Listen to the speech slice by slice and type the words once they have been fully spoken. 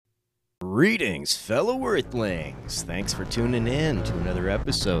Greetings, fellow Earthlings. Thanks for tuning in to another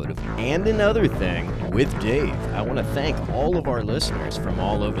episode of And Another Thing with Dave. I want to thank all of our listeners from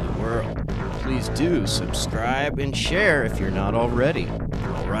all over the world. Please do subscribe and share if you're not already.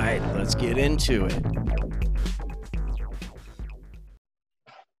 All right, let's get into it.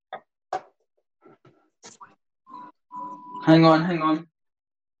 Hang on.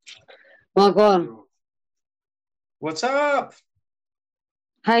 Well, go on. What's up?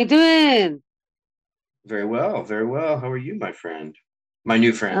 How you doing? Very well. How are you, my friend? My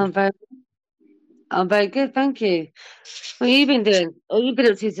new friend. I'm very good, thank you. What have you been doing? What have you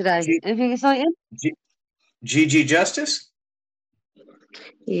been up to today? G- Anything exciting? GG Justice?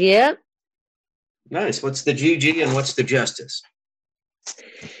 Yep. Nice. What's the GG and what's the Justice?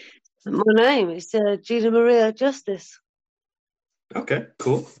 My name is Gina Maria Justice. Okay,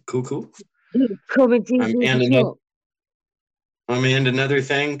 cool. Call me Gigi. And another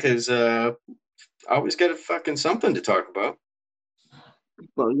thing, because I always got a fucking something to talk about.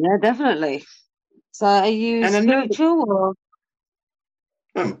 Well, yeah, definitely. So, are you spiritual or?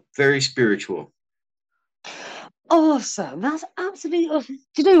 I'm very spiritual. Awesome. That's absolutely awesome.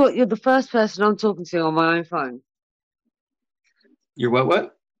 Do you know what? You're the first person I'm talking to on my own phone. You're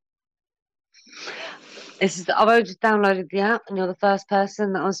what? I've only just downloaded the app, and you're the first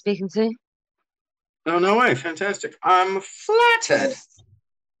person that I'm speaking to. Oh, no way. Fantastic. I'm flattered.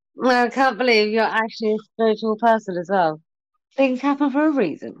 Well, I can't believe you're actually a spiritual person as well. Things happen for a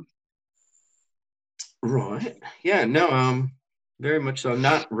reason. Right. Yeah, no, very much so.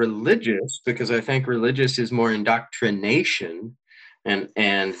 Not religious, because I think religious is more indoctrination and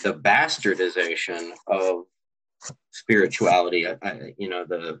the bastardization of spirituality.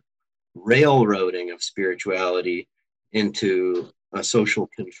 The railroading of spirituality into a social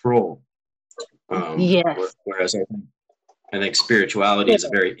control. Yes. Whereas I think spirituality is a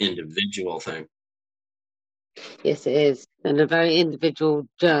very individual thing. Yes, it is. And a very individual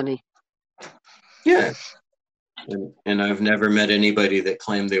journey. Yeah. And I've never met anybody that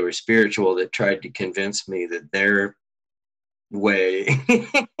claimed they were spiritual that tried to convince me that their way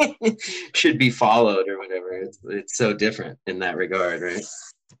should be followed or whatever. It's so different in that regard, right?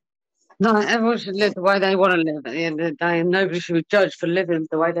 No, everyone should live the way they want to live at the end of the day, and nobody should be judged for living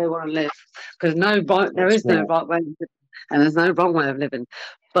the way they want to live. Because there is no right way of living, and there's no wrong way of living.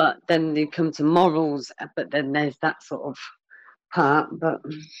 But then you come to morals, but then there's that sort of part, but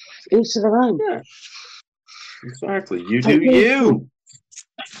each to their own. Yeah. Exactly. You do you.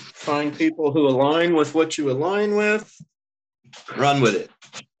 Find people who align with what you align with. Run with it.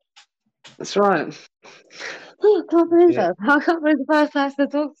 That's right. Oh, I can't believe it. I can't believe the first person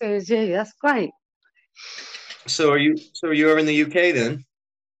to talk to is you. That's great. So are you over in the UK then?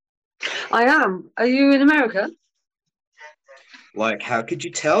 I am. Are you in America? Like, how could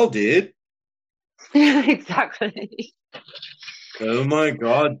you tell, dude? Yeah, exactly. Oh my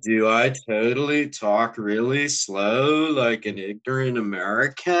God, do I totally talk really slow like an ignorant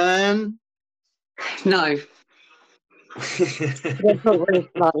American? No. Don't talk really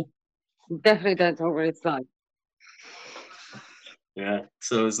slow. Definitely don't talk really slow. Yeah.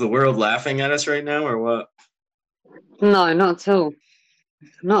 So is the world laughing at us right now or what? No, not at all.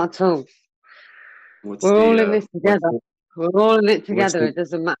 Not at all. We're all in this together. We're all in it together. It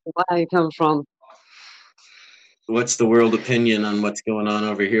doesn't matter where you come from. What's the world opinion on what's going on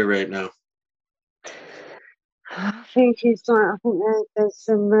over here right now? I think there's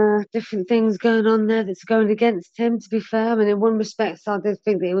some different things going on there that's going against him, to be fair. I mean, in one respect, I did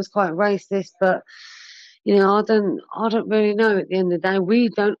think that he was quite racist, but I don't really know at the end of the day. We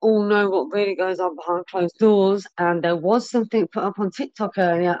don't all know what really goes on behind closed doors. And there was something put up on TikTok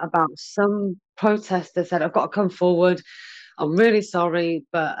earlier about some protester said, I've got to come forward. I'm really sorry,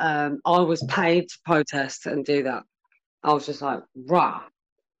 but I was paid to protest and do that. I was just like, rah.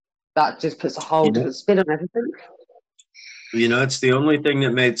 That just puts a whole different spin on everything. It's the only thing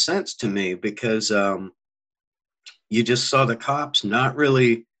that made sense to me because you just saw the cops not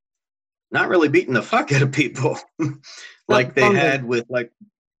really beating the fuck out of people like they had with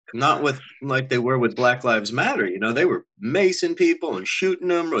not with like they were with Black Lives Matter. They were macing people and shooting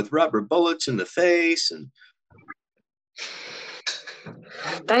them with rubber bullets in the face. And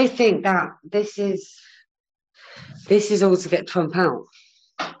they think that this is all to get Trump out.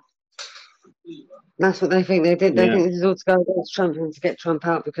 That's what they think they did. They think this is all to go against Trump and to get Trump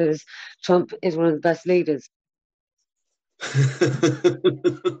out because Trump is one of the best leaders.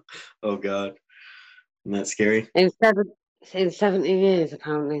 Oh God. Isn't that scary? In 70 years,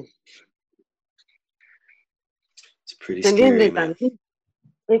 apparently. It's pretty scary, man.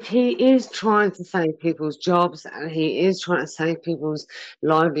 If he is trying to save people's jobs and he is trying to save people's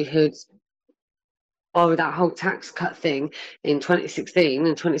livelihoods, with that whole tax cut thing in 2016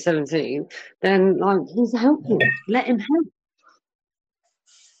 and 2017, then like he's helping. Let him help.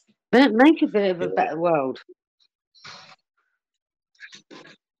 Make a bit of a better world.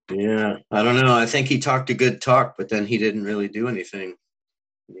 Yeah, I don't know. I think he talked a good talk, but then he didn't really do anything.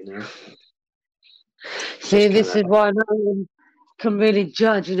 You know. See, this is why no one can really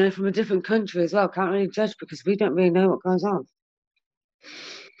judge. You know, from a different country as well, can't really judge because we don't really know what goes on.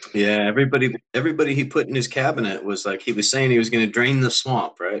 Yeah, everybody he put in his cabinet was like he was saying he was going to drain the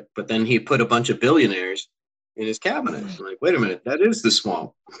swamp, right? But then he put a bunch of billionaires in his cabinet. I'm like, wait a minute, that is the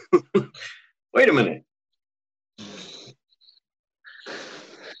swamp. Wait a minute.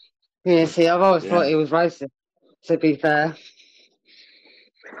 Yeah, see, I've always thought he was racist, to be fair.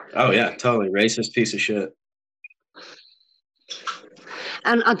 Oh yeah, totally racist piece of shit.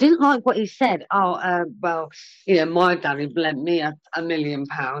 And I didn't like what he said. Oh, well, you know, my daddy lent me £1 million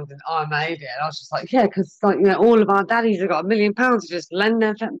and I made it. And I was just like, yeah, because like, you know, all of our daddies have got £1 million to just lend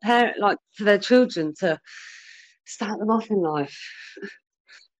their parent, like, to their children to start them off in life.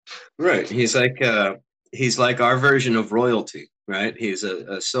 Right. He's like our version of royalty, right? He's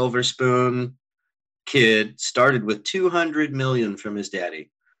a silver spoon kid, started with 200 million from his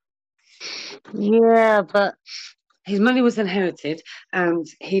daddy. Yeah, but his money was inherited, and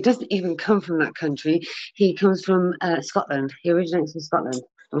he doesn't even come from that country. He comes from Scotland. He originates from Scotland.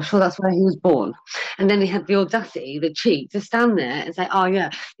 I'm sure that's where he was born. And then he had the audacity, the cheek, to stand there and say, oh,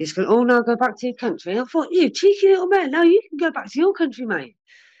 yeah, he's going, oh, no, go back to your country. I thought, you cheeky little man, no, you can go back to your country, mate.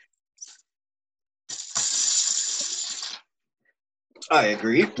 I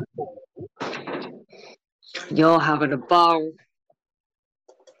agree. You're having a ball.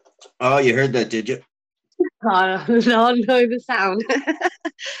 Oh, you heard that, did you? I don't know the sound.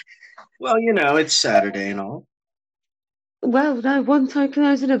 Well, you know, it's Saturday and all. Well, no, one token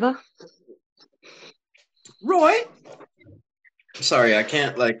knows another. Right. Sorry, I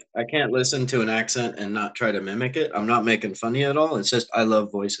can't listen to an accent and not try to mimic it. I'm not making fun of you at all. It's just I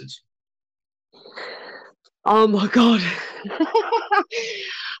love voices. Oh my god.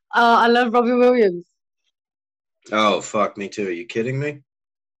 I love Robbie Williams. Oh fuck, me too. Are you kidding me?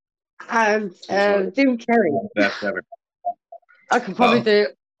 And Jim Carrey. Best ever. I could probably do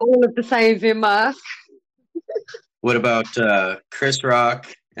all of the sayings in Mask. What about Chris Rock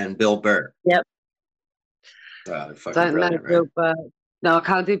and Bill Burr? Yep. Don't know Bill Burr. No, I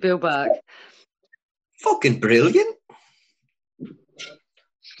can't do Bill Burr. Fucking brilliant.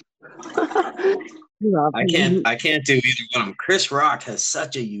 I can't do either one of them. Chris Rock has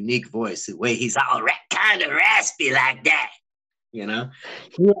such a unique voice, the way he's all kind of raspy like that. You know?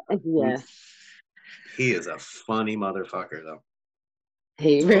 Yeah. He is a funny motherfucker, though.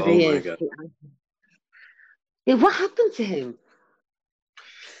 He really is. God. Yeah, what happened to him?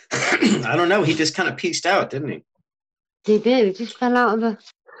 I don't know. He just kind of pieced out, didn't he? He did. He just fell out of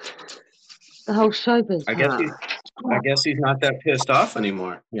the whole showbiz. I guess he's not that pissed off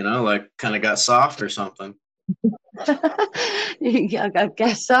anymore. You know, like kind of got soft or something. Yeah, I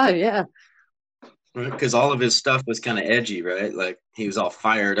guess so. Yeah. Because all of his stuff was kind of edgy, right? Like he was all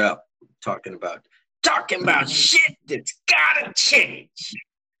fired up, talking about shit that's gotta change.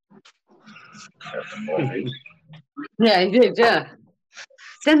 Yeah, he did. Yeah.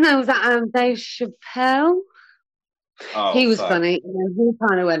 Then there was that Dave Chappelle. Oh, he was funny. And he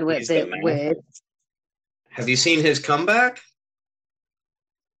kind of went a bit weird. Have you seen his comeback?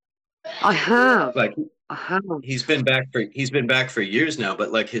 I have. He's been back for years now,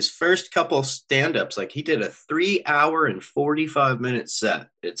 but like his first couple stand-ups, like he did a 3-hour and 45-minute set.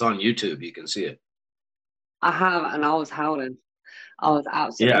 It's on YouTube. You can see it. I have, and I was howling. I was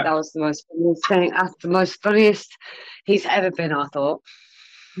absolutely. That was the most funniest thing. That's the most funniest he's ever been, I thought.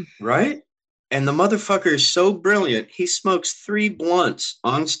 Right? And the motherfucker is so brilliant. He smokes 3 blunts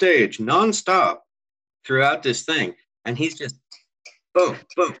on stage nonstop throughout this thing. And he's just boom,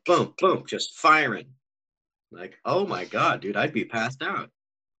 boom, boom, boom, just firing. Like, oh my God, dude, I'd be passed out.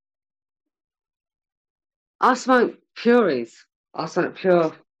 I smoke Puries. I smoke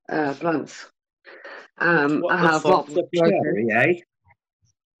pure blunts. What I have what's a Puri, eh?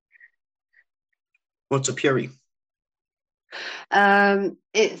 What's a Puri?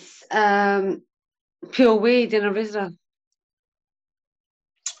 It's pure weed in a Rizla.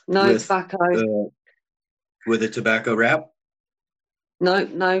 No tobacco. With a tobacco wrap?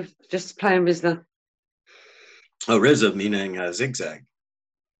 No, just plain Rizla. Oh, Rizla meaning zigzag.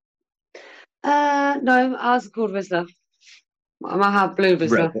 No, ours is called Rizla. I might have blue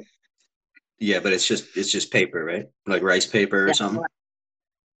Rizla. Right. Yeah, but it's just paper, right? Like rice paper or something. Right.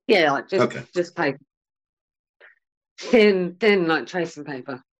 Yeah, like just paper. Thin like tracing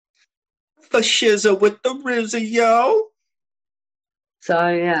paper. The shizza with the rizzy, yo. So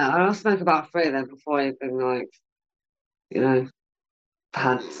yeah, I'll smoke about 3 of them before I even like, you know,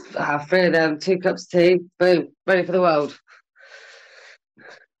 have 3 of them, 2 cups of tea, boom, ready for the world.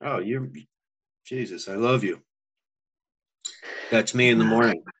 Oh, Jesus, I love you. That's me in the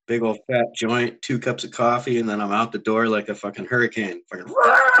morning. Big old fat joint, 2 cups of coffee, and then I'm out the door like a fucking hurricane. Fucking...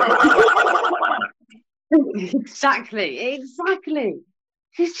 Exactly. Ready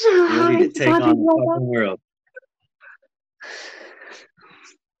to take on the fucking world.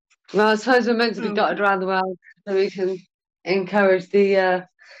 Well, I suppose we're meant to be dotted around the world so we can encourage the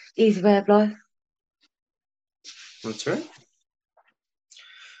easy way of life. That's right.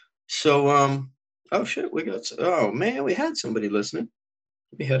 So, oh shit, oh man, we had somebody listening.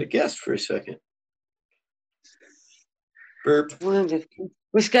 We had a guest for a second. Burp.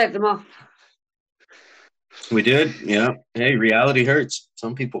 We scared them off. We did, yeah. Hey, reality hurts.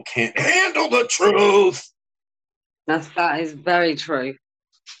 Some people can't handle the truth. That is very true.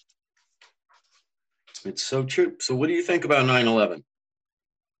 It's so true. So what do you think about 9/11?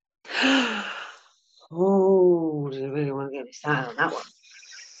 Oh, do you really want to get me started on that one?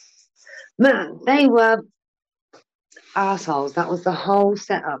 Man, they were assholes. That was the whole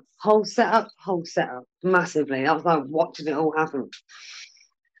setup. Massively. That was like watching it all happen.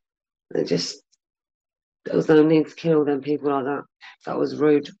 There was no need to kill them people like that. That was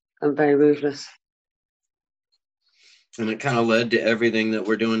rude and very ruthless. And it kind of led to everything that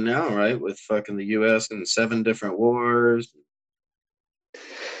we're doing now, right? With fucking the US and 7 different wars.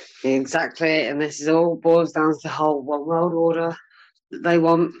 Exactly. And this is all boils down to the whole one world order that they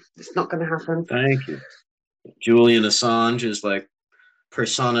want. It's not going to happen. Thank you. Julian Assange is like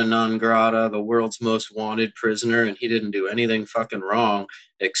persona non grata, the world's most wanted prisoner, and he didn't do anything fucking wrong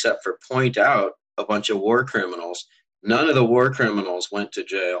except for point out a bunch of war criminals. None of the war criminals went to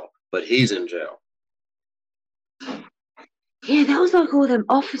jail, but he's in jail. Yeah, that was like all them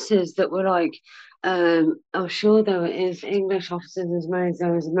officers that were like, I'm sure there were English officers as well as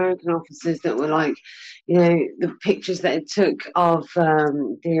there was American officers that were like, you know, the pictures that it took of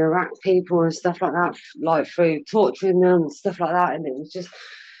the Iraq people and stuff like that, like through torturing them and stuff like that. And it was just,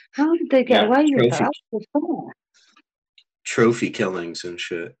 how did they get away with that? That was trophy killings and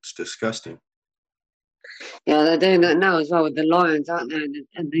shit. It's disgusting. Yeah, they're doing that now as well with the lions, aren't they?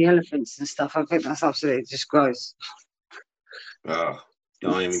 And the elephants and stuff. I think that's absolutely just gross. Oh,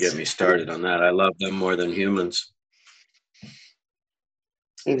 don't even get me started on that. I love them more than humans.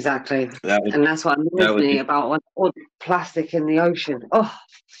 Exactly. And that's what annoys me about all the plastic in the ocean. Oh.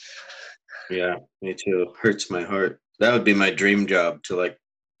 Yeah, me too. Hurts my heart. That would be my dream job, to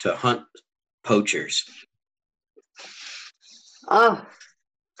hunt poachers. Oh,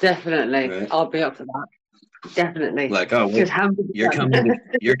 definitely. Right? I'll be up for that. Definitely. Like, oh, you're coming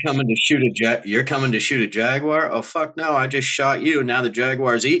to shoot a jaguar? Oh fuck no, I just shot you. Now the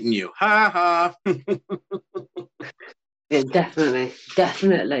jaguar's eating you. Ha ha. Yeah, definitely.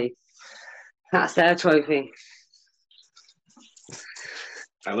 That's their trophy.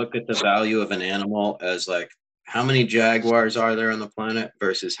 I look at the value of an animal as like, how many jaguars are there on the planet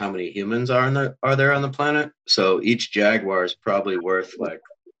versus how many humans are there on the planet? So each jaguar is probably worth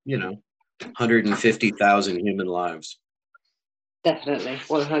 150,000 human lives. Definitely,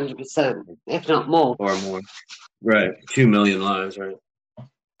 100%, if not more. Or more. Right, 2 million lives, right?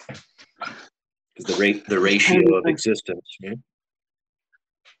 Because the ratio of existence, right?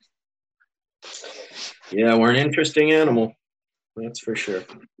 Yeah, we're an interesting animal. That's for sure.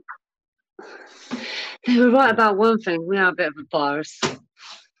 They were right about one thing. We are a bit of a virus.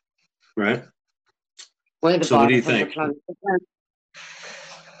 Right. We're the so what do you think?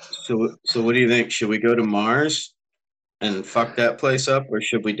 So what do you think? Should we go to Mars and fuck that place up, or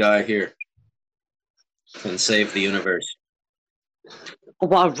should we die here and save the universe?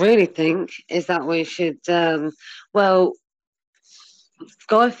 What I really think is that we should,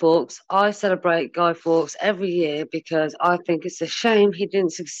 Guy Fawkes, I celebrate Guy Fawkes every year because I think it's a shame he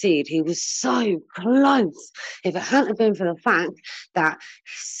didn't succeed. He was so close. If it hadn't been for the fact that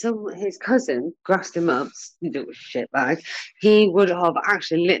his cousin grassed him up, you know, shitbag, he would have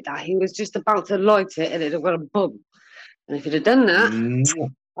actually lit that. He was just about to light it and it'd have got a bum. And if he'd have done that, I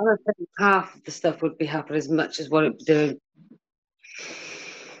don't think half of the stuff would be happening as much as what it was doing.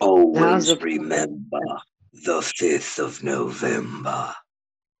 Always remember the 5th of November.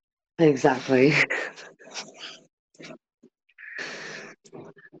 Exactly.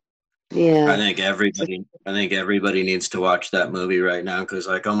 Yeah. I think everybody needs to watch that movie right now because,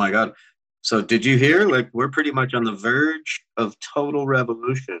 like, oh my God. So did you hear? Like, we're pretty much on the verge of total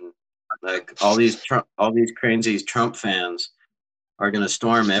revolution. Like all these crazy Trump fans are going to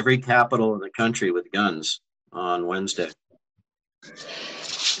storm every capital in the country with guns on Wednesday.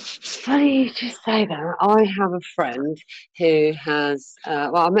 Funny you should say that. I have a friend who has,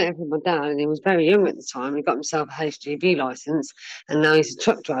 I met him with my dad, and he was very young at the time. He got himself a HGV license, and now he's a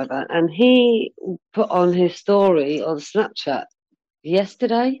truck driver. And he put on his story on Snapchat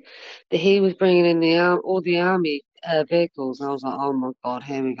yesterday that he was bringing in all the army vehicles. And I was like, oh my God,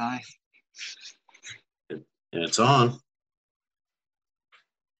 here we go. And it's on.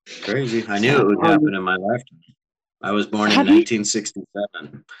 Crazy. I knew it would happen in my lifetime. I was born in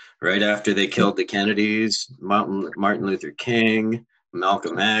 1967, right after they killed the Kennedys, Martin Luther King,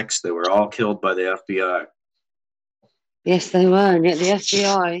 Malcolm X. They were all killed by the FBI. Yes, they were. And yet the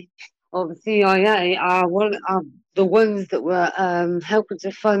FBI or the CIA are the ones that were helping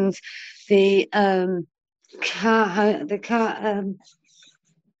to fund the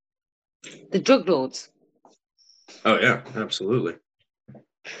drug lords. Oh, yeah, absolutely.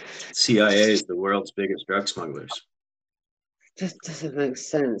 CIA is the world's biggest drug smugglers. Just doesn't make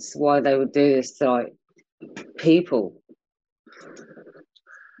sense why they would do this to like people.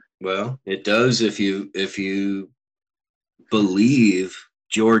 Well, it does if you believe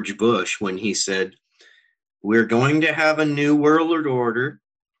George Bush when he said, we're going to have a new world order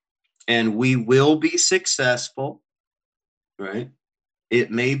and we will be successful, right? It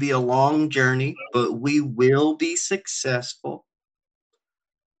may be a long journey, but we will be successful.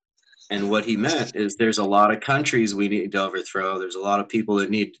 And what he meant is there's a lot of countries we need to overthrow. There's a lot of people that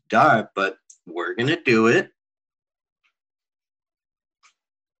need to die, but we're going to do it.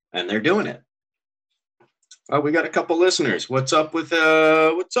 And they're doing it. Oh, we got a couple listeners. What's up with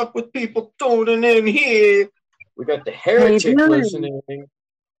people tuning in here? We got the Heretic listening.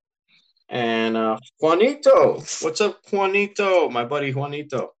 And Juanito. What's up, Juanito? My buddy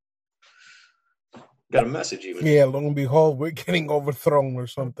Juanito. Got a message even. Yeah, lo and behold, we're getting overthrown or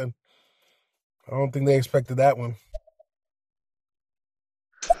something. I don't think they expected that one.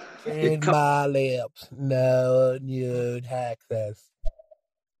 In my lips, no nude access.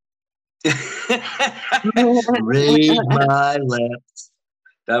 Read my lips.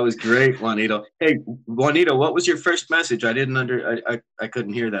 That was great, Juanito. Hey, Juanito, what was your first message? I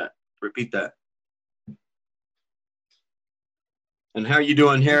couldn't hear that. Repeat that. And how you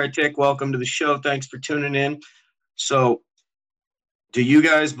doing, Heretic? Welcome to the show. Thanks for tuning in. So, do you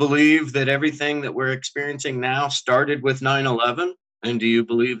guys believe that everything that we're experiencing now started with 9/11? And do you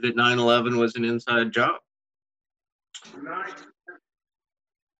believe that 9/11 was an inside job?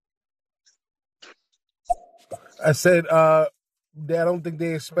 I said, I don't think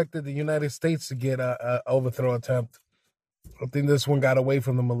they expected the United States to get a overthrow attempt. I think this one got away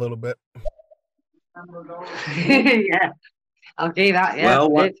from them a little bit. Yeah, I'll give that. Yeah.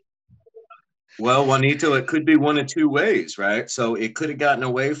 Well, Juanito, it could be one of two ways, right? So it could have gotten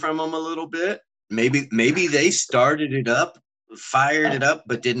away from them a little bit. Maybe they started it up, fired it up,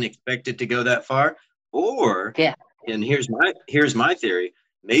 but didn't expect it to go that far. Or, and here's my theory.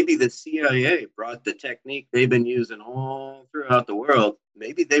 Maybe the CIA brought the technique they've been using all throughout the world.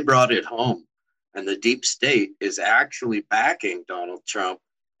 Maybe they brought it home, and the deep state is actually backing Donald Trump.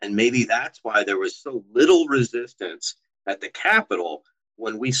 And maybe that's why there was so little resistance at the Capitol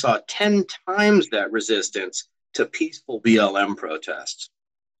when we saw 10 times that resistance to peaceful BLM protests.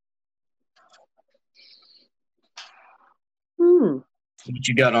 What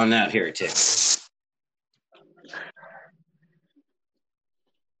you got on that, Heretic?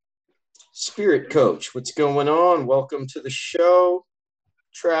 Spirit Coach, what's going on? Welcome to the show.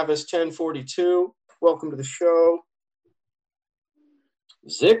 Travis 1042, welcome to the show.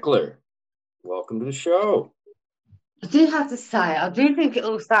 Zickler, welcome to the show. I do have to say, I do think it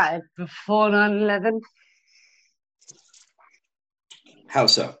all started before 9/11. How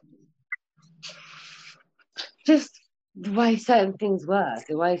so? Just the way certain things were,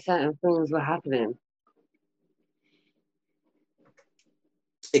 the way certain things were happening.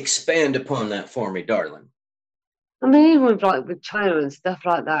 Expand upon that for me, darling. I mean, even with China and stuff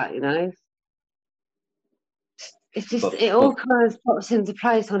like that, you know. It's just, it all kind of pops into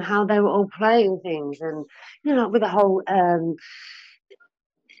place on how they were all playing things. And, you know, like with the whole,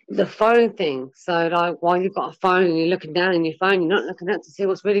 the phone thing. So, like, while you've got a phone and you're looking down in your phone, you're not looking up to see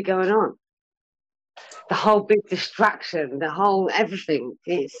what's really going on. The whole big distraction, the whole everything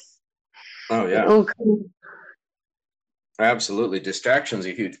is. Oh, yeah. Absolutely. Distraction's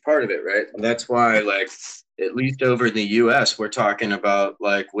a huge part of it, right? And that's why, like, at least over in the US, we're talking about,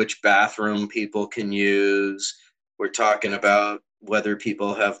 like, which bathroom people can use. We're talking about whether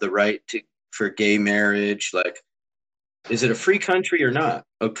people have the right for gay marriage. Like, Is it a free country or not?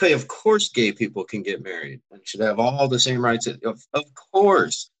 Okay, of course gay people can get married and should have all the same rights. Of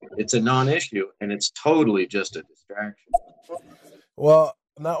course, it's a non-issue, and it's totally just a distraction. Well,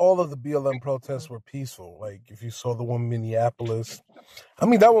 not all of the BLM protests were peaceful. Like if you saw the one in Minneapolis, I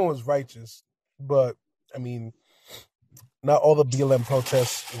mean that one was righteous, but I mean not all the BLM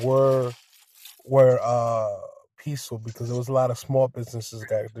protests were peaceful because there was a lot of small businesses that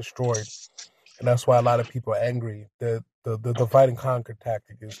got destroyed, and that's why a lot of people are angry. The divide and conquer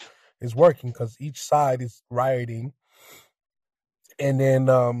tactic is working because each side is rioting, and then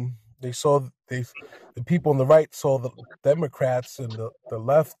the people on the right saw the Democrats and the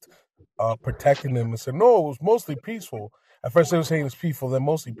left protecting them and said no, it was mostly peaceful. At first they were saying it's peaceful, then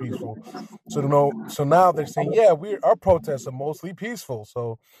mostly peaceful. So now they're saying our protests are mostly peaceful.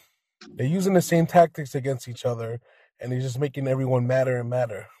 So they're using the same tactics against each other, and they're just making everyone madder and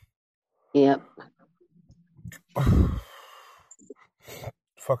madder. Yep.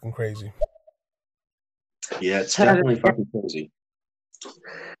 Fucking crazy. Yeah, it's definitely fucking crazy.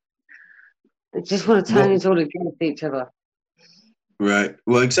 They just want to turn us all against each other. Right.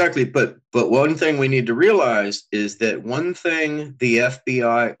 Well, exactly. But one thing we need to realize is that one thing the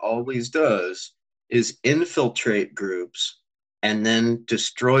FBI always does is infiltrate groups and then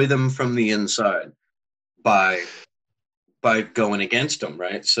destroy them from the inside by going against them,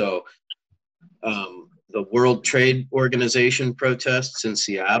 right? So the World Trade Organization protests in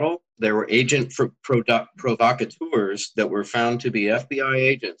Seattle, there were agent provocateurs that were found to be FBI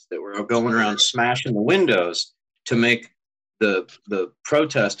agents that were going around smashing the windows to make the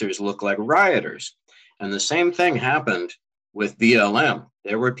protesters look like rioters. And the same thing happened with BLM.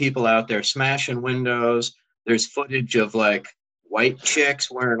 There were people out there smashing windows. There's footage of like white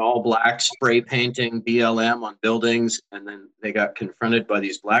chicks wearing all black, spray painting BLM on buildings, and then they got confronted by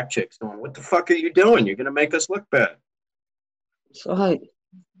these black chicks going, "What the fuck are you doing? You're going to make us look bad." That's right.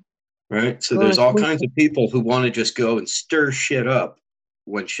 Right? So there's all kinds of people who want to just go and stir shit up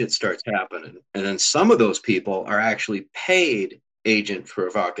when shit starts happening. And then some of those people are actually paid agent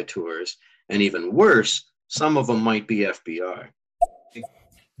provocateurs, and even worse, some of them might be FBI.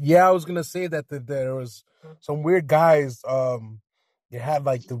 Yeah, I was going to say that there was some weird guys, they had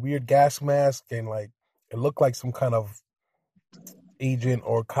like the weird gas mask and like it looked like some kind of agent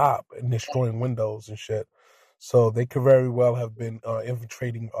or cop and destroying windows and shit. So they could very well have been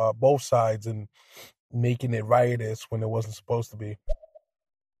infiltrating both sides and making it riotous when it wasn't supposed to be.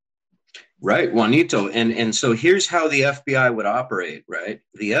 Right, Juanito. And so here's how the FBI would operate, right?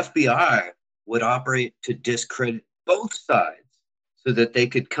 The FBI would operate to discredit both sides so that they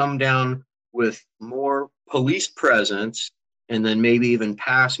could come down with more police presence and then maybe even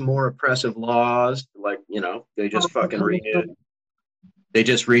pass more oppressive laws. Like, they just fucking renewed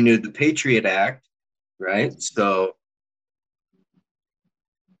the Patriot Act, right? So,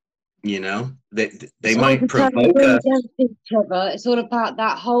 they might provoke us. Each other. It's all about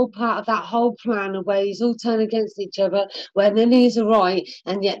that whole part of that whole plan of where you all turn against each other, where their knees are right,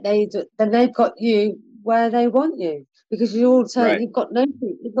 and yet they've got you where they want you. Because you all turn, right.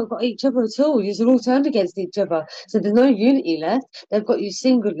 You've not got each other at all. You're all turned against each other. So there's no unity left. They've got you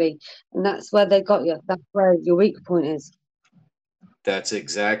singly, and that's where they got you. That's where your weak point is. That's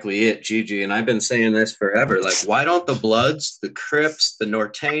exactly it, Gigi. And I've been saying this forever. Like, why don't the Bloods, the Crips, the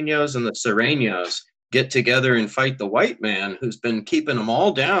Norteños, and the Sureños get together and fight the white man who's been keeping them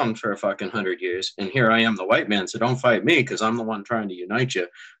all down for a fucking 100 years? And here I am, the white man, so don't fight me because I'm the one trying to unite you.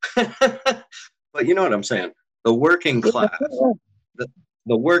 But you know what I'm saying? The working class,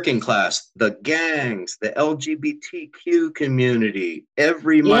 the working class, the gangs, the LGBTQ community,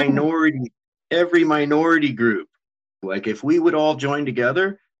 every minority group. Like, if we would all join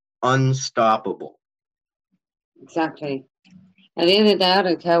together, unstoppable. Exactly. At the end of the day, I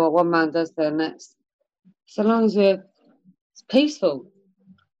don't care what one man does to the next. So long as it's peaceful.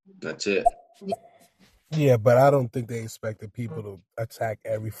 That's it. Yeah, but I don't think they expected people to attack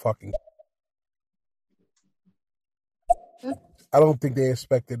every fucking... I don't think they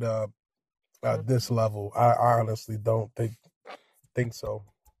expected this level. I honestly don't think so.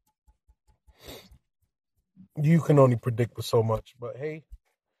 You can only predict for so much, but hey,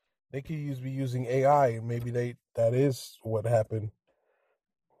 they could be using AI, and maybe that is what happened.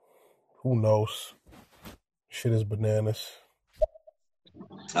 Who knows? Shit is bananas.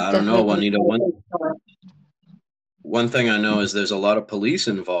 I don't know, Juanita. One thing I know is there's a lot of police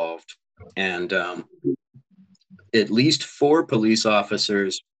involved, and at least 4 police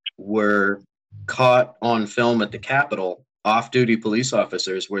officers were caught on film at the Capitol. Off-duty police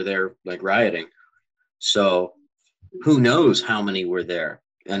officers were there, like, rioting. So who knows how many were there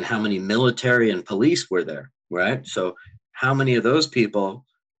and how many military and police were there. right? So how many of those people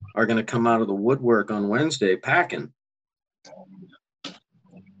are going to come out of the woodwork on Wednesday packing?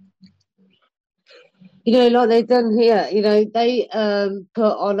 Like they've done here, they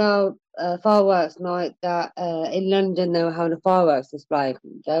put on our fireworks night that in London they were having a fireworks display.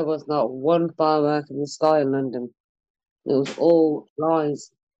 There was not one firework in the sky in London. It was all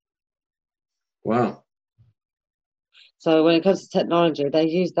lies. Wow. So when it comes to technology, they've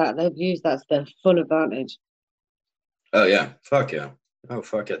used that to their full advantage. Oh yeah, fuck yeah. Oh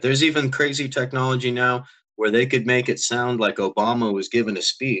fuck yeah. There's even crazy technology now where they could make it sound like Obama was giving a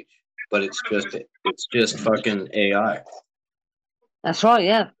speech, but it's just fucking AI. That's right,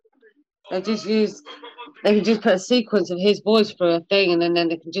 yeah. They can just put a sequence of his voice for a thing, and then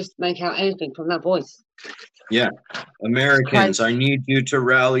they can just make out anything from that voice. Yeah. Americans, I need you to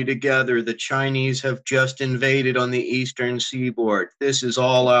rally together. The Chinese have just invaded on the eastern seaboard. This is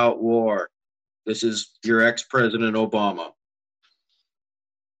all out war. This is your ex-president Obama.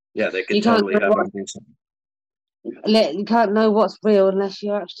 Yeah, they could totally have him do something. You can't know what's real unless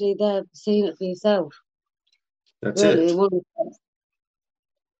you're actually there seeing it for yourself. That's really, it.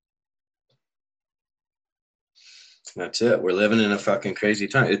 That's it. We're living in a fucking crazy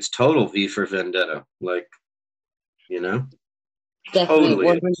time. It's total V for Vendetta. Like, Definitely.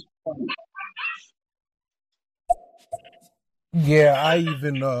 Totally. Yeah, I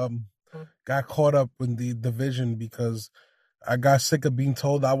even got caught up in the division because I got sick of being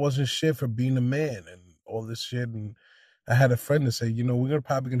told I wasn't shit for being a man and all this shit. And I had a friend to say, we're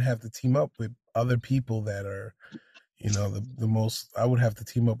probably gonna have to team up with other people that are, the most. I would have to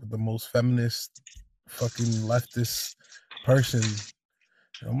team up with the most feminist, fucking leftist person.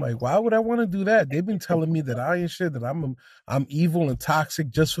 And I'm like, why would I want to do that? They've been telling me that I ain't shit, that I'm evil and toxic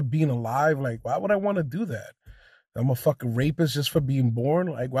just for being alive. Like, why would I want to do that? I'm a fucking rapist just for being born.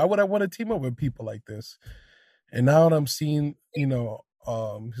 Like, why would I want to team up with people like this? And now that I'm seeing,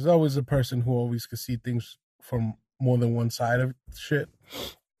 he's always a person who always could see things from more than one side of shit.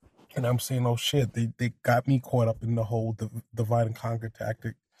 And I'm saying, oh shit, they got me caught up in the whole divide and conquer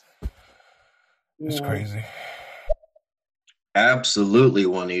tactic. It's crazy. Absolutely,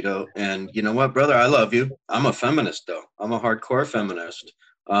 Juanito. And you know what, brother? I love you. I'm a feminist, though. I'm a hardcore feminist.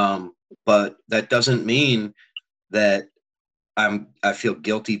 But that doesn't mean that I feel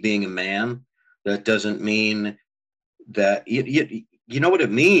guilty being a man. That doesn't mean that you know what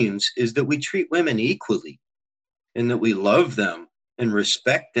it means is that we treat women equally and that we love them and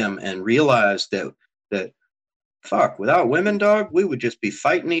respect them and realize that fuck, without women, dog, we would just be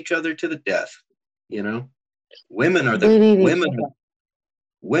fighting each other to the death. Women are the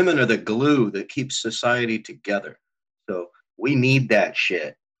glue that keeps society together. So we need that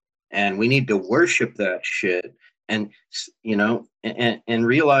shit, and we need to worship that shit, and and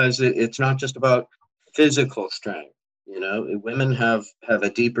realize that it's not just about physical strength. Women have a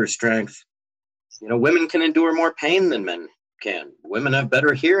deeper strength. Women can endure more pain than men can. Women have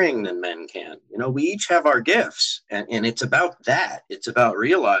better hearing than men can. We each have our gifts, and it's about that. It's about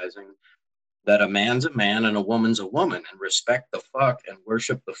realizing that a man's a man and a woman's a woman, and respect the fuck and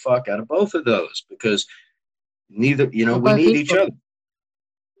worship the fuck out of both of those, because we need each other.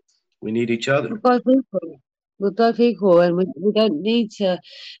 We need each other. We're both equal, and we don't need to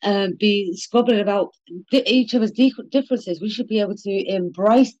be squabbling about each other's differences. We should be able to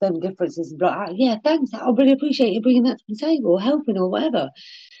embrace them differences and be like, yeah, thanks, I really appreciate you bringing that to the table, or helping, or whatever.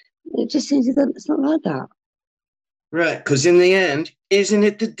 It just seems that it's not like that. Right, because in the end, isn't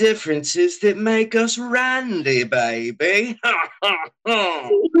it the differences that make us Randy, baby? Yeah,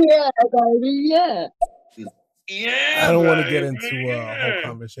 baby, yeah. Yeah, I don't want to get into a whole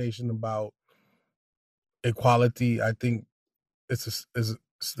conversation about equality. I think it's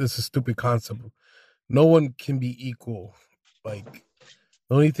a stupid concept. No one can be equal. Like,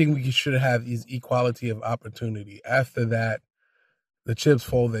 the only thing we should have is equality of opportunity. After that, the chips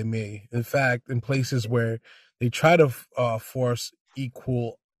fall they may. In fact, in places where they try to force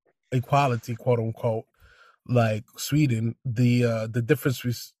equality, quote unquote, like Sweden, the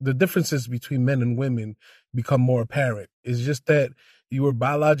differences between men and women become more apparent. It's just that you were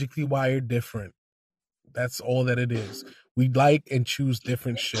biologically wired different. That's all that it is. We like and choose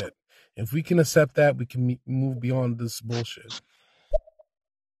different shit. If we can accept that, we can move beyond this bullshit.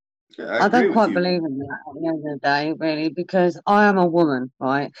 I don't quite believe in that at the end of the day, really, because I am a woman,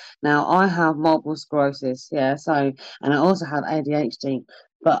 right? Now, I have multiple sclerosis, yeah, and I also have ADHD,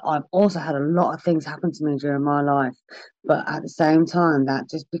 but I've also had a lot of things happen to me during my life. But at the same time, that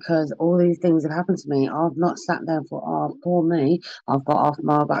just because all these things have happened to me, I've not sat there for, oh, poor me. I've got off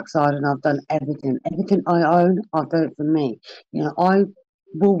my backside and I've done everything. Everything I own, I've done it for me. I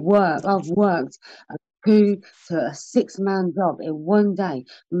will work. I've worked 2 to a 6-man job in one day,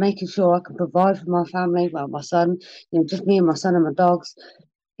 making sure I can provide for my family, well, my son, just me and my son and my dogs.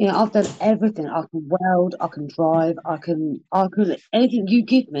 I've done everything. I can weld, I can drive, I can anything you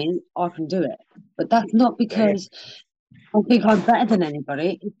give me, I can do it. But that's not because I think I'm better than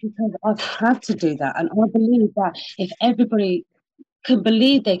anybody. It's because I've had to do that. And I believe that if everybody can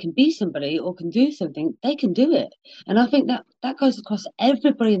believe they can be somebody or can do something, they can do it. And I think that goes across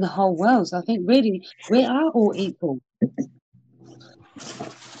everybody in the whole world. So I think really we are all equal.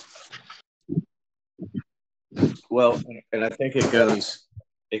 Well, and I think it goes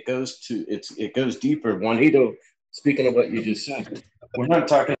deeper. Juanito, speaking of what you just said, we're not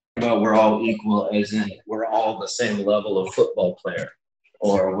talking about we're all equal as in we're all the same level of football player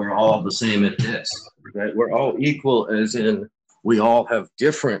or we're all the same at this, right? We're all equal as in we all have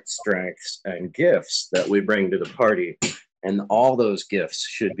different strengths and gifts that we bring to the party. And all those gifts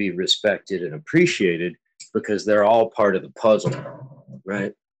should be respected and appreciated because they're all part of the puzzle,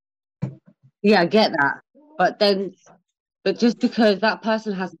 right? Yeah, I get that. But just because that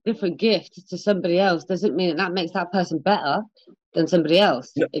person has a different gift to somebody else doesn't mean that makes that person better than somebody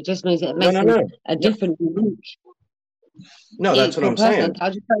else. No. It just means it makes them a different, unique. No, that's what I'm saying.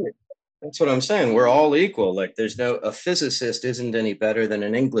 That's what I'm saying. We're all equal. Like a physicist isn't any better than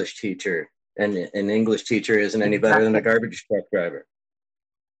an English teacher, and an English teacher isn't any better than a garbage truck driver.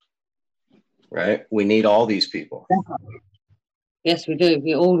 Right? We need all these people. Yes, we do.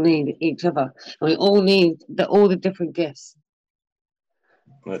 We all need each other. And we all need all the different gifts.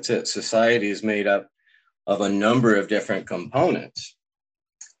 That's it. Society is made up of a number of different components.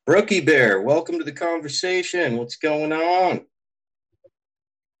 Brookie Bear, welcome to the conversation. What's going on?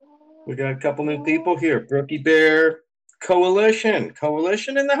 We got a couple new people here. Brookie Bear, Coalition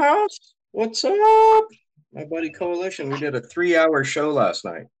in the house. What's up? My buddy Coalition. We did a 3-hour show last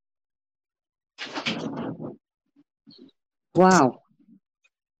night. Wow.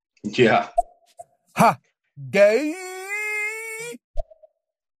 Yeah. Ha! Gay!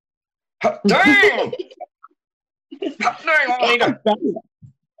 Ha, damn! Ha, damn,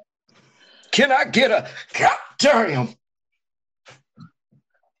 Can I get a goddamn?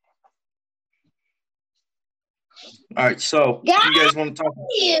 All right, so you guys want to talk?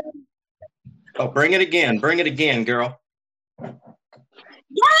 Oh, bring it again, girl. God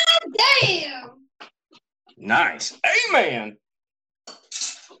damn! Nice, amen.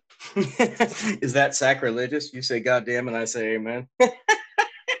 Is that sacrilegious? You say goddamn and I say amen.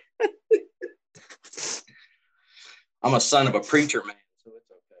 I'm a son of a preacher man, so it's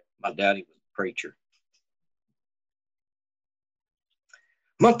okay. My daddy was a preacher.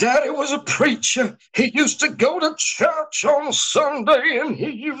 My daddy was a preacher. He used to go to church on Sunday and he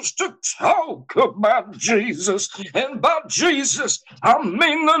used to talk about Jesus. And by Jesus, I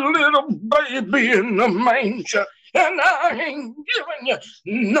mean the little baby in the manger. And I ain't giving you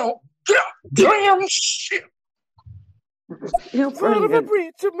no goddamn shit. Son of a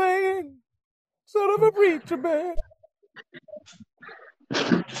preacher man. Son of a preacher man.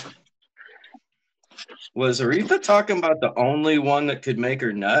 Was Aretha talking about the only one that could make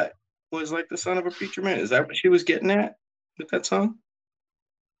her nut was like the son of a preacher man? Is that what she was getting at with that song?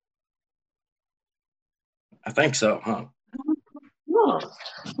 I think so, huh? No,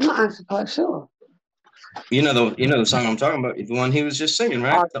 I'm not actually quite sure. You know the song I'm talking about, the one he was just singing,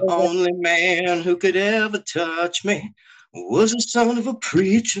 right? The only man who could ever touch me was the son of a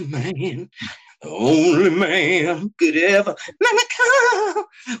preacher man. The only man who could ever make me come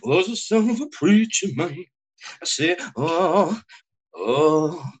was the son of a preacher man. I said, oh.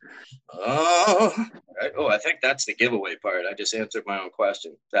 Right. Oh, I think that's the giveaway part. I just answered my own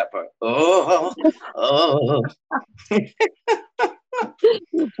question. That part. Oh. Oh,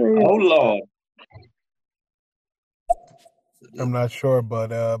 Lord. I'm not sure,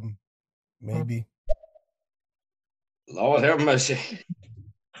 but maybe. Lord have mercy.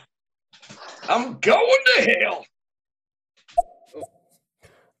 I'm going to hell.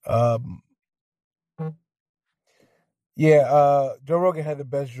 Yeah, Joe Rogan had the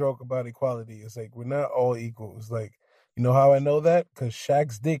best joke about equality. It's like, we're not all equal. It's like, you know how I know that? Because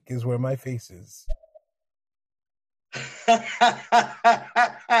Shaq's dick is where my face is.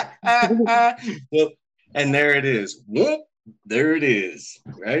 Well, and there it is. Whoop, there it is.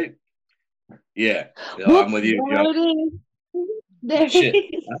 Right? Yeah. I'm with you, Joe. There it is.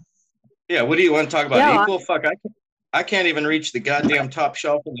 Yeah, what do you want to talk about? Equal? Fuck, I can't even reach the goddamn top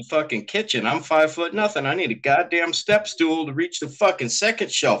shelf in the fucking kitchen. I'm 5 foot nothing. I need a goddamn step stool to reach the fucking second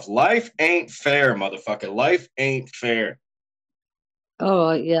shelf. Life ain't fair, motherfucker. Life ain't fair.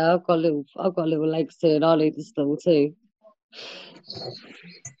 Oh yeah, I've got little legs too, and I need the stool too.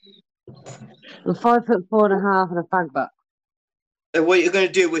 I'm 5'4.5" and a fag butt. And what you're going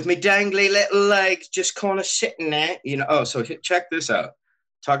to do with me dangly little legs just kind of sitting there, you know? Oh, so check this out.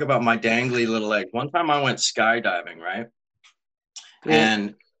 Talk about my dangly little legs. One time I went skydiving, right? Yeah.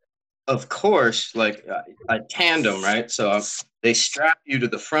 And of course, like a tandem, right? So they strap you to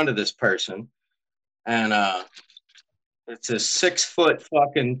the front of this person, and it's a 6 foot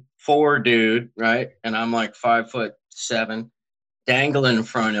fucking 4 dude, right? And I'm like 5'7", dangling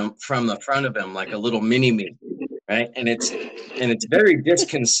from the front of him like a little mini me, right? And it's very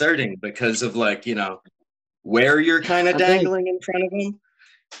disconcerting because of, like, you know, where you're kind of dangling in front of him,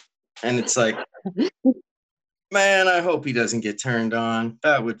 and it's like, man, I hope he doesn't get turned on.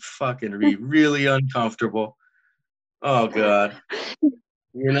 That would fucking be really uncomfortable. Oh God,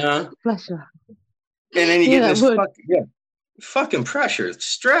 you know. Bless you. And then you get this fucking pressure,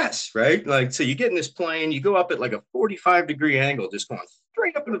 stress, right? Like, so you get in this plane, you go up at like a 45-degree angle, just going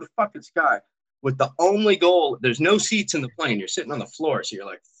straight up into the fucking sky with the only goal. There's no seats in the plane. You're sitting on the floor. So you're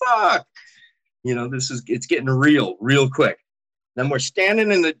like, fuck, you know, it's getting real quick. Then we're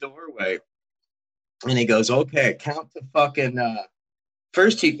standing in the doorway and he goes, okay, count to fucking,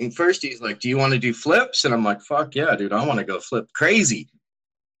 first he's like, do you want to do flips? And I'm like, fuck yeah, dude, I want to go flip crazy.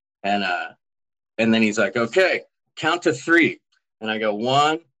 And then he's like, okay, count to 3. And I go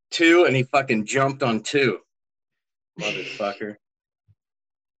 1, 2, and he fucking jumped on 2. Motherfucker.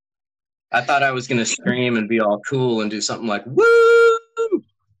 I thought I was going to scream and be all cool and do something like, woo!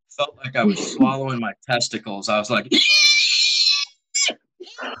 Felt like I was swallowing my testicles. I was like,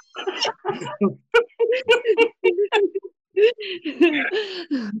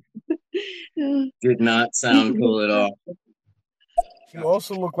 did not sound cool at all. You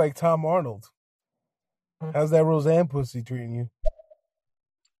also look like Tom Arnold. How's that Roseanne pussy treating you?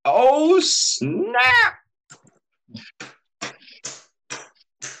 Oh, snap!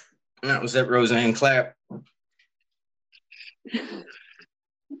 That was that Roseanne clap.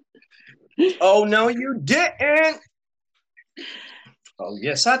 Oh, no, you didn't. Oh,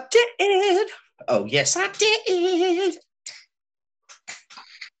 yes, I did. Oh, yes, I did.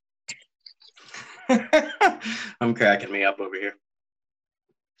 I'm cracking me up over here.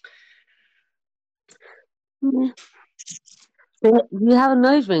 You have a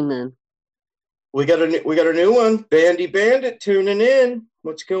nose ring then? We got a new one. Bandy Bandit tuning in.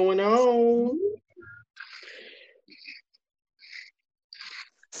 What's going on?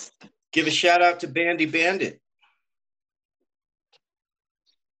 Give a shout out to Bandy Bandit.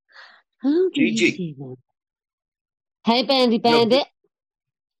 How do you see that? Hey, Bandy Bandit.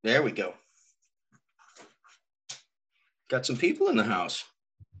 No, there we go. Got some people in the house.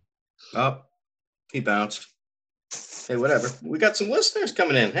 Oh, he bounced. Hey, whatever. We got some listeners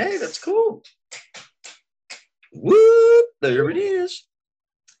coming in. Hey, that's cool. Whoop! There it is.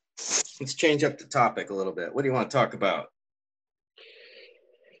 Let's change up the topic a little bit. What do you want to talk about?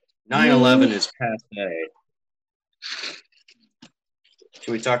 9/11 is passé.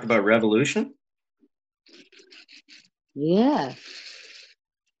 Should we talk about revolution? Yeah.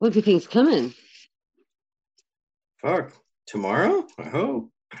 What do you think's coming? Fuck. Tomorrow? I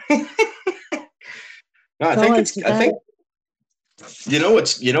hope. No, I think you know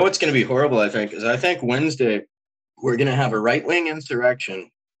what's going to be horrible, I think, is I think Wednesday we're going to have a right-wing insurrection,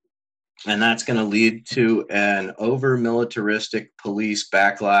 and that's going to lead to an over-militaristic police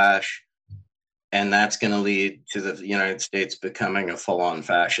backlash, and that's going to lead to the United States becoming a full-on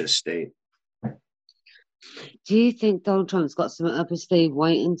fascist state. Do you think Donald Trump's got something up his sleeve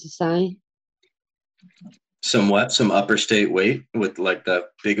waiting to say? Some upper state weight with, like, the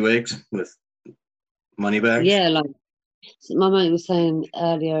bigwigs with money bags? Yeah, like my mate was saying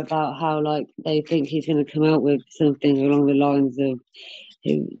earlier about how, like, they think he's going to come out with something along the lines of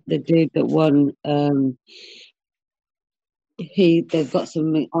the dude that won. They've got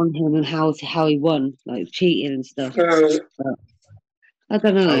something on him and how he won, like cheating and stuff. But I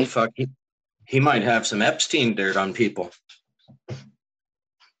don't know. Oh, fuck. He might have some Epstein dirt on people.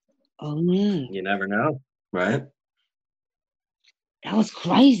 Oh, yeah. You never know, right? That was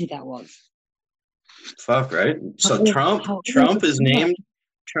crazy, that was. Fuck, right? So Trump was named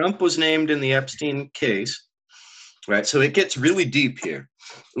in the Epstein case, right? So it gets really deep here.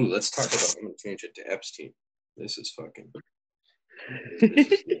 Ooh, let's talk about, I'm going to change it to Epstein. This is fucking...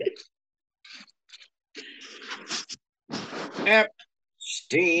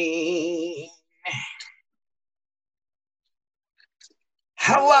 Epstein.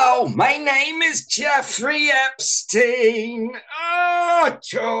 Hello, my name is Jeffrey Epstein. Oh,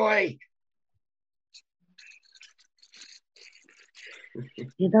 joy.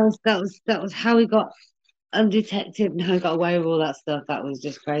 Yeah, that was how he got undetected and got away with all that stuff. That was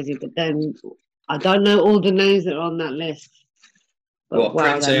just crazy. But then I don't know all the names that are on that list. But Well,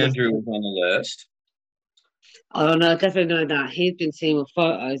 wow, Prince they must Andrew be. was on the list. I don't know. I definitely know that he's been seen with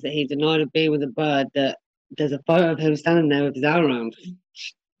photos that he denied of being with a bird. That there's a photo of him standing there with his arm around.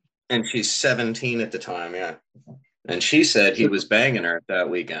 And she's 17 at the time, yeah. And she said he was banging her that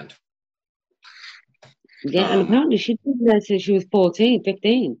weekend. Yeah, and apparently she'd been there since she was 14,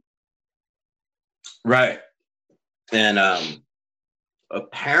 15. Right. And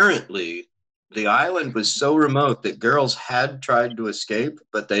apparently the island was so remote that girls had tried to escape,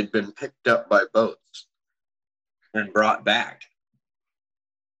 but they'd been picked up by boats and brought back.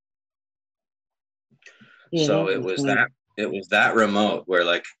 Yeah, So it was weird. that remote where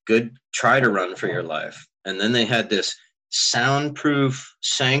like try to run for your life. And then they had this soundproof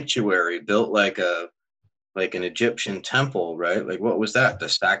sanctuary built like an Egyptian temple, right? Like what was that? The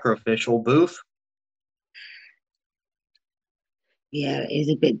sacrificial booth? Yeah, it is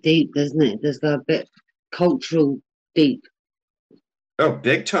a bit deep, doesn't it? There's got a bit cultural deep. Oh,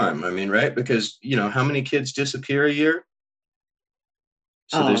 big time. I mean, right? Because, how many kids disappear a year?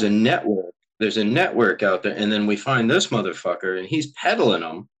 So there's a Oh, network. There's a network out there. And then we find this motherfucker and he's peddling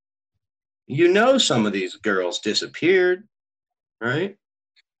them. Some of these girls disappeared, right?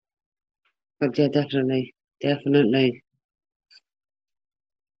 but yeah, definitely, definitely.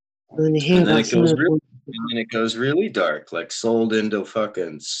 And you hear And then about it some goes of really, them. and then it goes really dark, like sold into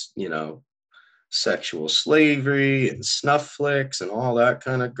fucking, sexual slavery and snuff flicks and all that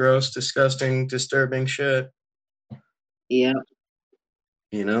kind of gross, disgusting, disturbing shit. Yeah.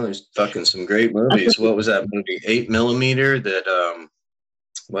 There's fucking some great I movies. think, What was that movie? 8mm that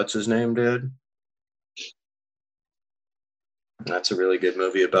what's his name did? That's a really good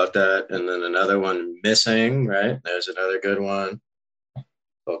movie about that. And then another one, Missing, right? There's another good one.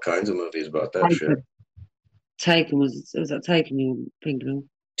 All kinds of movies about that shit. Taken was that Taken you thinking of?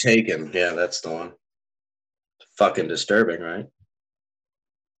 Taken, yeah, that's the one. Fucking disturbing, right?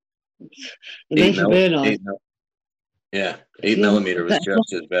 It Eight makes you mil, realise. eight mil. Yeah, If 8mm was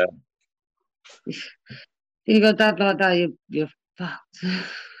just as bad. you got dad like that, you're fucked.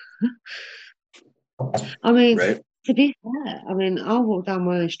 I mean, Right? to be fair, I mean, I walked down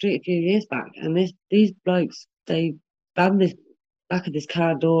my own street a few years back, and these blokes they banged this back of this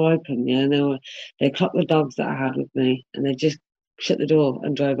car door open, yeah, and they clocked the dogs that I had with me, and they just shut the door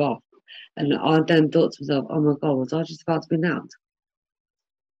and drove off. And I then thought to myself, oh my god, was I just about to be nabbed?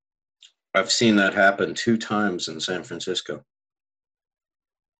 I've seen that happen 2 times in San Francisco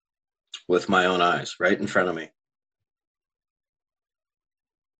with my own eyes, right in front of me.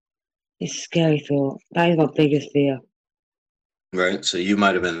 It's a scary thought. That is my biggest fear. Right? So you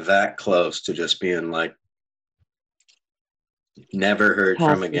might have been that close to just being like, never heard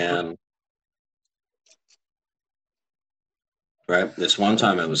from again. Right? This one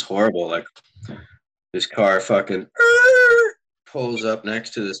time it was horrible. Like this car fucking pulls up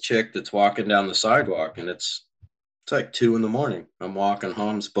next to this chick that's walking down the sidewalk, and it's like 2 a.m. I'm walking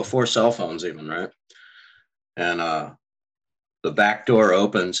home before cell phones even, right? And the back door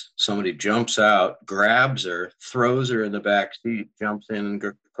opens, somebody jumps out, grabs her, throws her in the back seat, jumps in and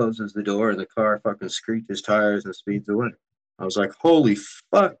closes the door, and the car fucking screeches tires and speeds away. I was like, holy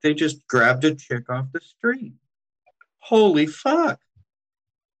fuck, they just grabbed a chick off the street. Holy fuck.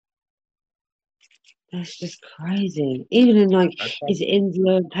 That's just crazy. Even in like, is it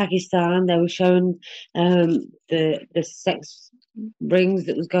India and Pakistan? They were showing the sex rings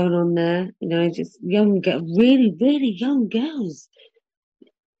that was going on there. Just really, really young girls.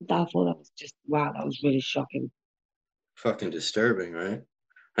 I thought that was just wow. That was really shocking. Fucking disturbing, right?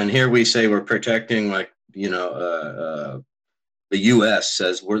 And here we say we're protecting, like, the U.S.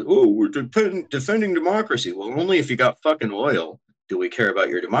 says we're defending democracy. Well, only if you got fucking oil do we care about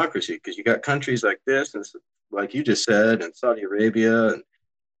your democracy, because you got countries like this, and like you just said, and Saudi Arabia, and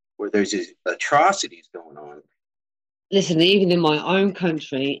where there's these atrocities going on. Listen, even in my own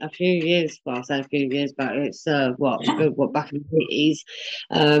country, a few years back, it's back in the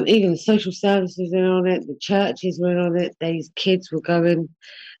 80s, even the social services were on it, the churches were on it. These kids were going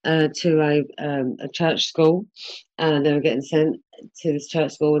to a church school, and they were getting sent to this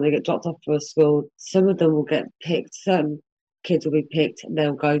church school, and they get dropped off for a school. Some of them will get picked, certain kids will be picked, and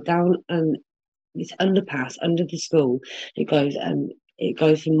they'll go down and this underpass under the school. It goes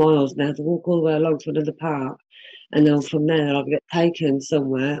for miles, and they have to walk all the way along to another park. And then from there, they'll either get taken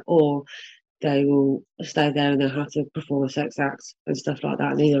somewhere, or they will stay there and they'll have to perform a sex act and stuff like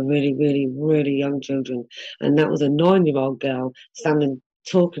that. And these are really, really, really young children. And that was a 9-year-old girl standing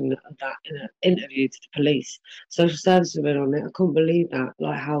talking of that in an interview to the police. Social services went on it. I couldn't believe that,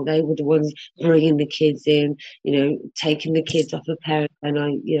 like how they were the ones bringing the kids in, taking the kids off a parent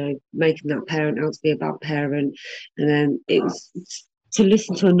and making that parent out to be a bad parent. And then it was to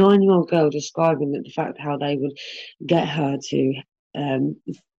listen to a 9-year-old girl describing the fact how they would get her to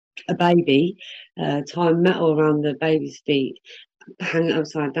a baby, tie metal around the baby's feet, hang it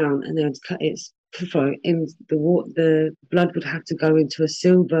upside down, and then cut its throat. In the blood would have to go into a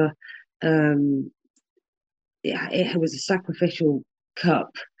silver. It was a sacrificial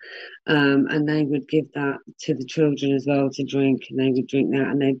cup, and they would give that to the children as well to drink, and they would drink that,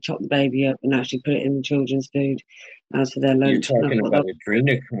 and they'd chop the baby up and actually put it in the children's food as for their lunch. You're talking about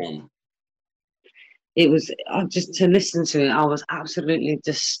adrenochrome. It was just to listen to it, I was absolutely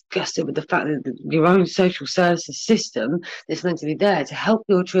disgusted with the fact that your own social services system that's meant to be there to help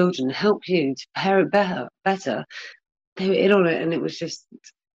your children, help you to parent better, they were in on it, and it was just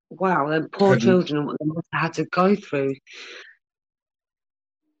wow. Them poor children and what they must have had to go through.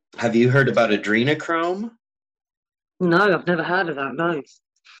 Have you heard about adrenochrome? No, I've never heard of that. No.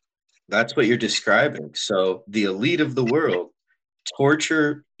 That's what you're describing. So the elite of the world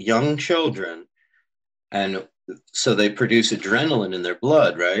torture young children. And so they produce adrenaline in their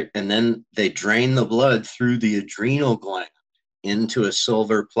blood, right? And then they drain the blood through the adrenal gland into a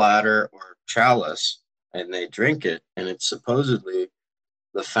silver platter or chalice, and they drink it. And it's supposedly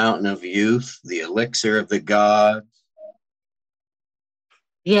the fountain of youth, the elixir of the gods.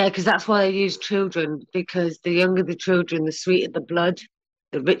 Yeah, because that's why they use children, because the younger the children, the sweeter the blood,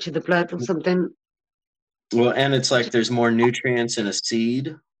 the richer the blood or something. Well, and it's like there's more nutrients in a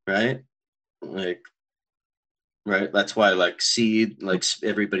seed, right? Right, that's why seed,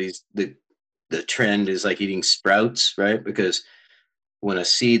 everybody's the trend is eating sprouts, right? Because when a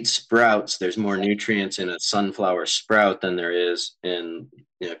seed sprouts, there's more nutrients in a sunflower sprout than there is in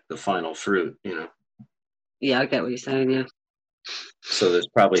the final fruit. Yeah, I get what you're saying. Yeah. So there's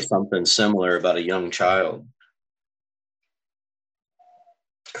probably something similar about a young child.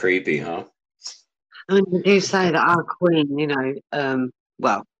 Creepy, huh? I mean, they do say that our queen,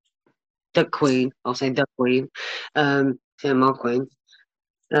 well, the queen, I'll say the queen, my queen,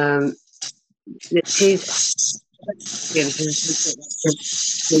 she's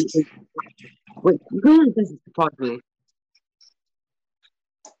which really doesn't surprise me.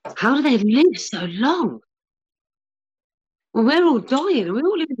 How do they live so long? Well, we're all dying and we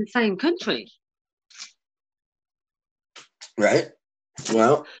all live in the same country. Right.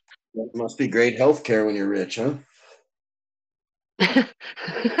 Well, that must be great healthcare when you're rich, huh?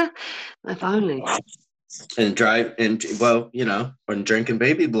 If only. And when drinking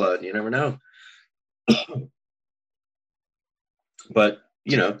baby blood, you never know. But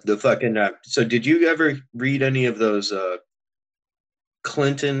the fucking. So, did you ever read any of those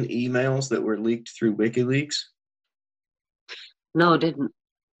Clinton emails that were leaked through WikiLeaks? No, I didn't.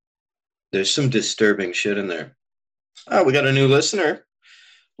 There's some disturbing shit in there. Oh, we got a new listener.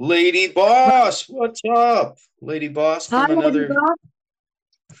 Lady Boss, what's up? Lady Boss from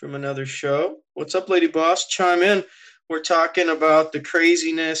another show. What's up, Lady Boss? Chime in. We're talking about the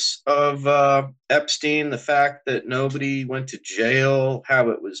craziness of Epstein, the fact that nobody went to jail, how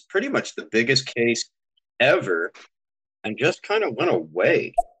it was pretty much the biggest case ever and just kind of went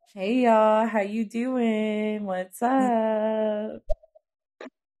away. Hey, y'all. How you doing? What's up?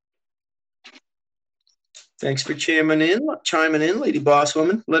 Thanks for chiming in, Lady Boss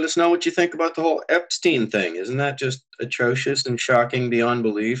Woman. Let us know what you think about the whole Epstein thing. Isn't that just atrocious and shocking beyond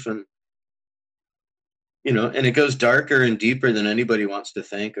belief? And, and it goes darker and deeper than anybody wants to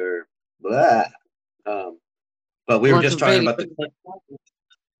think or blah. But we were just talking about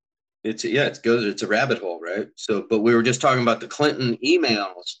it's a rabbit hole, right? So, but we were just talking about the Clinton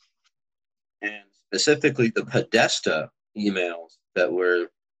emails and specifically the Podesta emails that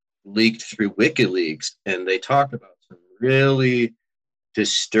were leaked through WikiLeaks, and they talk about some really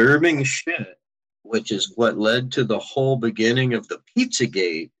disturbing shit, which is what led to the whole beginning of the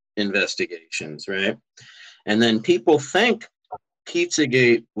Pizzagate investigations, right? And then people think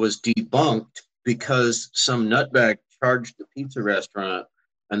Pizzagate was debunked because some nutbag charged the pizza restaurant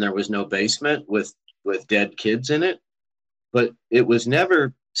and there was no basement with dead kids in it. But it was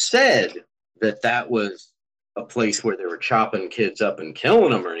never said that was a place where they were chopping kids up and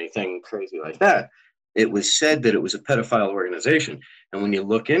killing them or anything crazy like that. It was said that it was a pedophile organization. And when you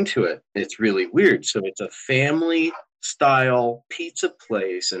look into it, it's really weird. So it's a family-style pizza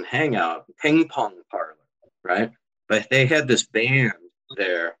place and hangout, ping pong parlor, right? But they had this band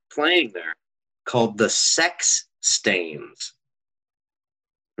there, playing there, called the Sex Stains.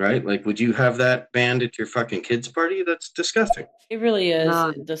 right? Like, would you have that banned at your fucking kids' party? That's disgusting. It really is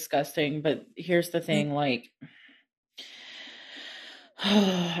No. disgusting, but here's the thing, like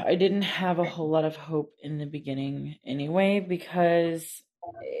I didn't have a whole lot of hope in the beginning anyway because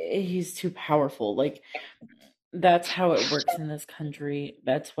he's too powerful. Like that's how it works in this country.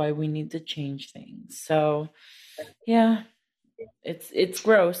 That's why we need to change things. So, yeah, it's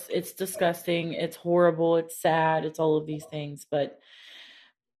gross, it's disgusting, it's horrible, it's sad, it's all of these things, but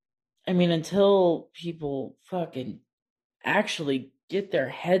I mean until people fucking actually get their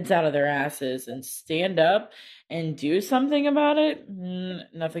heads out of their asses and stand up and do something about it,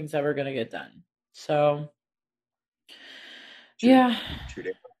 nothing's ever going to get done. So, True. yeah,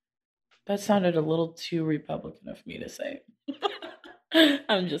 True. that sounded a little too Republican of me to say.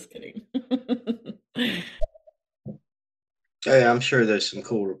 I'm just kidding. Hey, I'm sure there's some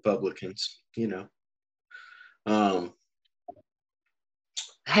cool Republicans, you know.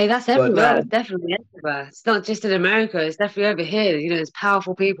 Hey, that's But everywhere. no, It's definitely everywhere. It's not just in America. It's definitely over here. You know, there's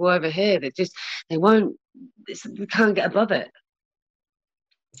powerful people over here that just they won't. We can't get above it.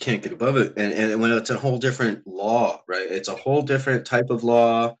 can't get above it. And when it's a whole different law, right? It's a whole different type of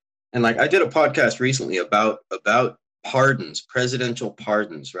law. And like I did a podcast recently about pardons, presidential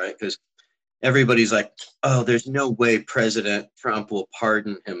pardons, right? Because everybody's like, oh, there's no way President Trump will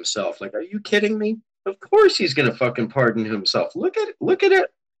pardon himself. Like, are you kidding me? Of course he's gonna fucking pardon himself. Look at it.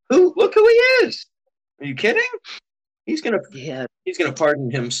 Look who he is. Are you kidding? He's gonna Yeah.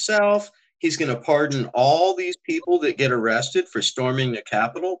 pardon himself. He's gonna pardon all these people that get arrested for storming the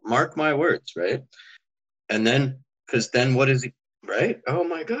Capitol. Mark my words, right? And then, because then what is he? Right? Oh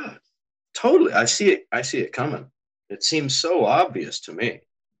my God! Totally, I see it. I see it coming. It seems so obvious to me,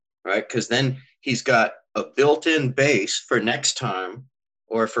 right? Because then he's got a built-in base for next time,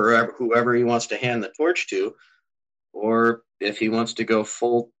 or for whoever he wants to hand the torch to, or if he wants to go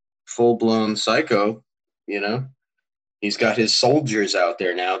full-blown psycho, you know, he's got his soldiers out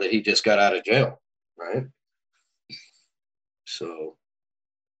there now that he just got out of jail, right? So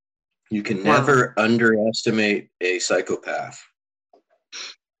you can never underestimate a psychopath.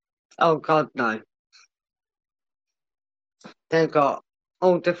 Oh God, no. They've got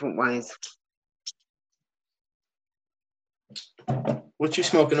all different ways. What you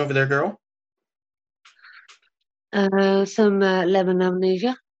smoking over there, girl? Some lemon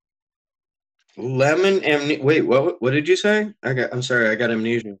amnesia. Lemon amnesia. Wait, what did you say? I'm sorry, I got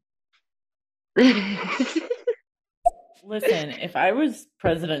amnesia. Listen, if I was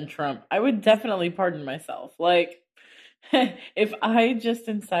President Trump, I would definitely pardon myself. Like, if I just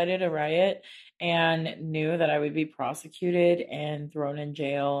incited a riot and knew that I would be prosecuted and thrown in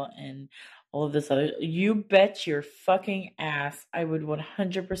jail and all of this other, you bet your fucking ass I would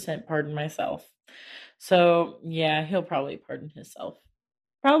 100% pardon myself. So, yeah, he'll probably pardon himself.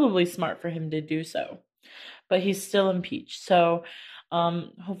 Probably smart for him to do so. But he's still impeached. So,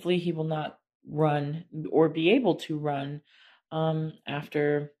 hopefully he will not run or be able to run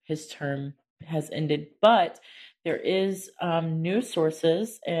after his term has ended. But there is news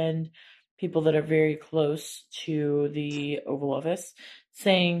sources and people that are very close to the Oval Office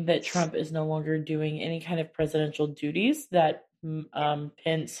saying that Trump is no longer doing any kind of presidential duties, that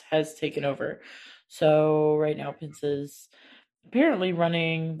Pence has taken over. So right now Pence is apparently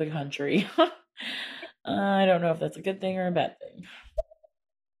running the country. I don't know if that's a good thing or a bad thing.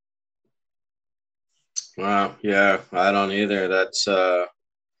 Wow, yeah, I don't either. That's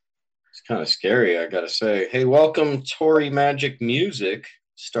it's kind of scary, I gotta say. Hey, welcome, Tory Magic Music.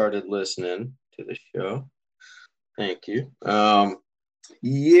 Started listening to the show. Thank you.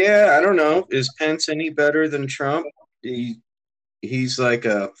 Yeah, I don't know. Is Pence any better than Trump? He's like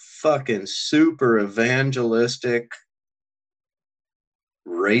a fucking super evangelistic,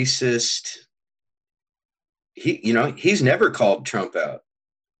 racist. He's never called Trump out.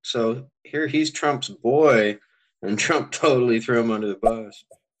 So here he's Trump's boy, and Trump totally threw him under the bus.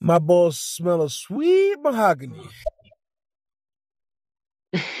 My balls smell of sweet mahogany.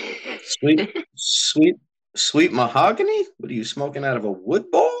 Sweet mahogany? What are you smoking out of a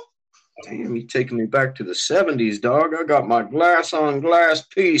wood ball? Damn, you taking me back to the 70s, dog. I got my glass on glass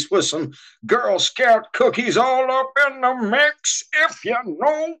piece with some Girl Scout cookies all up in the mix, if you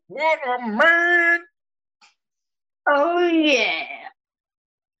know what I mean. Oh yeah.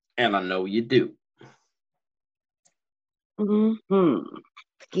 And I know you do. Mm-hmm.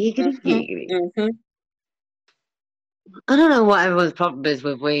 Giggity, giggity. Mm-hmm. I don't know what everyone's problem is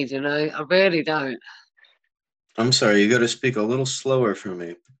with weed, you know. I really don't. I'm sorry, you got to speak a little slower for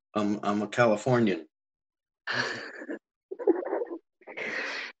me. I'm a Californian.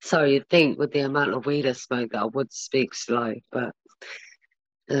 So you'd think with the amount of weed I smoke that I would speak slow, but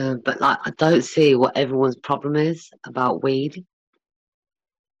But like, I don't see what everyone's problem is about weed.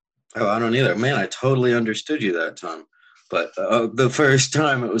 Oh, I don't either. Man, I totally understood you that time. But the first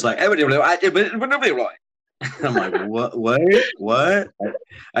time it was like, I'm like, what? What?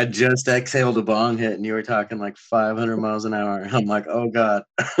 I just exhaled a bong hit and you were talking like 500 miles an hour. I'm like, oh God.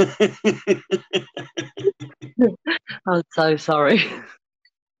 I'm so sorry.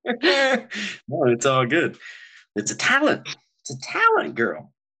 No, it's all good. It's a talent. It's a talent,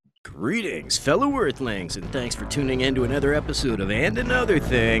 girl. Greetings, fellow Earthlings, and thanks for tuning in to another episode of And Another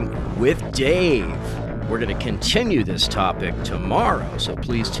Thing with Dave. We're going to continue this topic tomorrow, so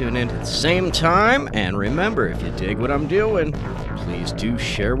please tune in at the same time. And remember, if you dig what I'm doing, please do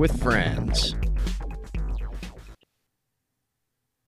share with friends.